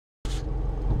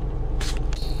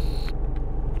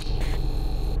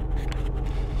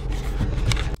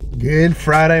Good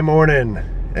Friday morning,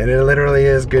 and it literally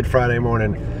is Good Friday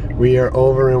morning. We are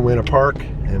over in Winter Park,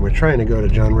 and we're trying to go to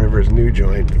John Rivers' new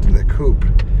joint, the Coop.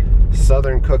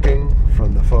 Southern cooking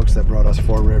from the folks that brought us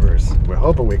 4 Rivers. We're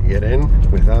hoping we can get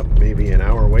in without maybe an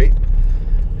hour wait,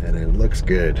 and it looks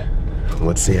good.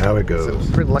 Let's see how it goes.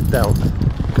 So we're lucked out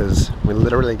because we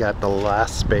literally got the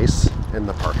last space in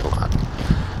the parking lot.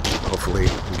 Hopefully we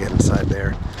can get inside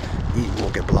there, eat, and we'll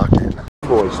get blocked in.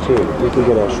 Boys too. We can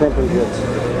get a shrimp and grits.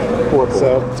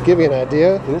 So to give you an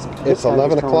idea, it's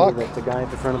 11 o'clock.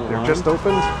 They're just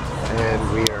opened,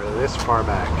 and we are this far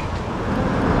back.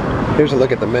 Here's a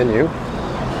look at the menu.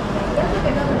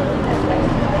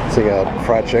 So you got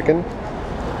fried chicken,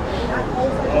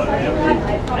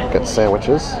 got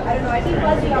sandwiches,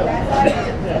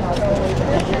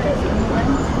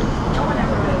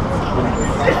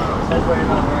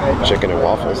 chicken and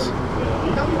waffles.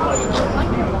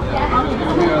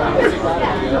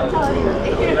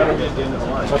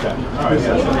 Okay.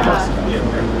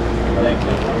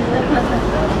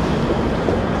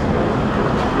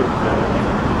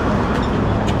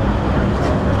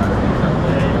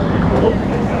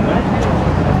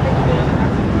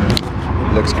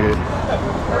 Looks good.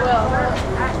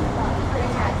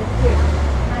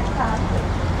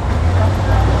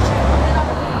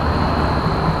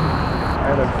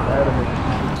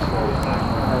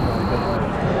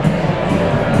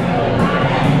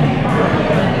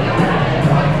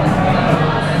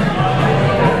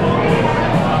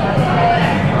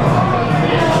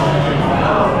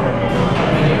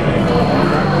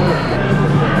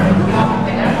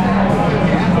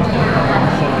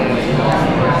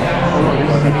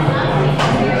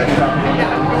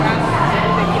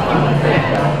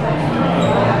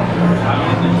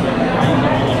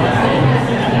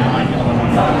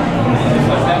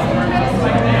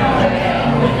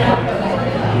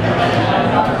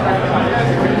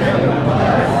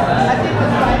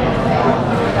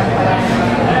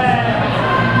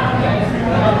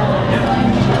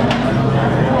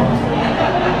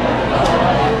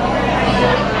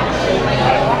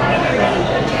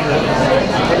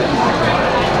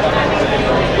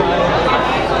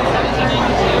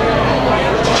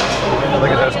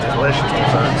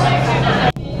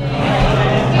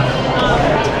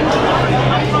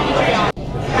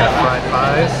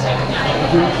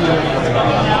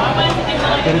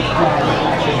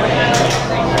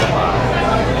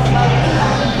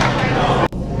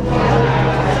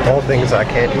 All things I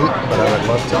can't eat, but I would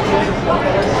love to.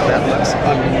 That looks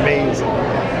amazing.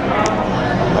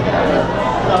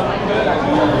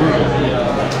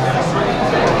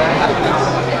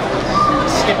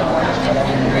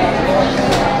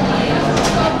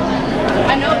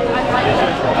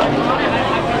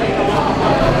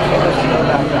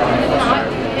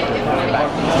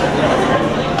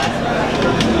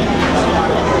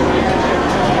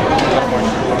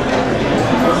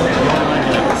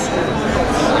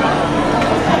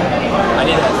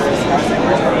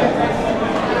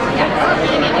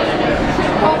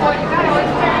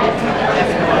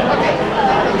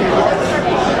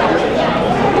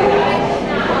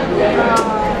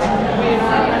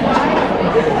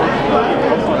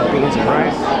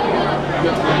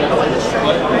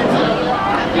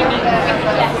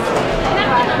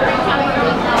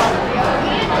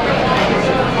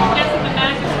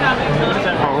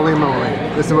 Holy moly.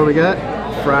 This is what we got.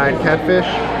 Fried catfish,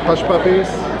 hush puppies,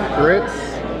 grits,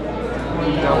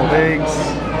 deviled eggs,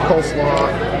 coleslaw,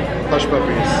 hush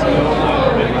puppies.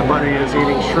 My buddy is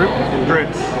eating shrimp and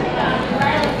grits.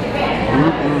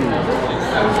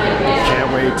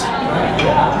 Can't wait.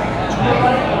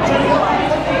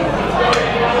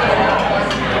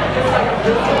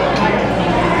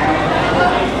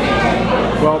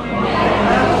 Well,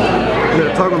 I'm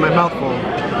gonna talk with my mouth full,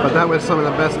 but that was some of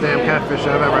the best damn catfish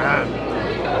I've ever had.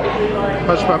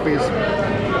 Hush puppies,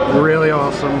 really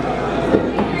awesome.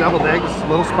 Deviled eggs, a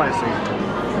little spicy.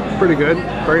 Pretty good,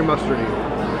 very mustardy.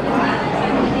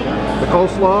 The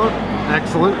coleslaw,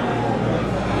 excellent.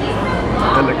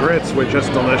 And the grits were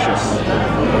just delicious.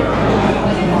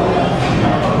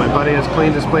 My buddy has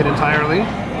cleaned his plate entirely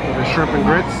with his shrimp and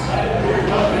grits.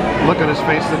 Look on his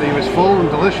face that he was full and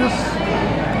delicious.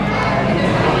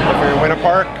 If you're in Winter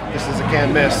Park, this is a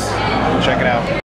can't miss. Check it out.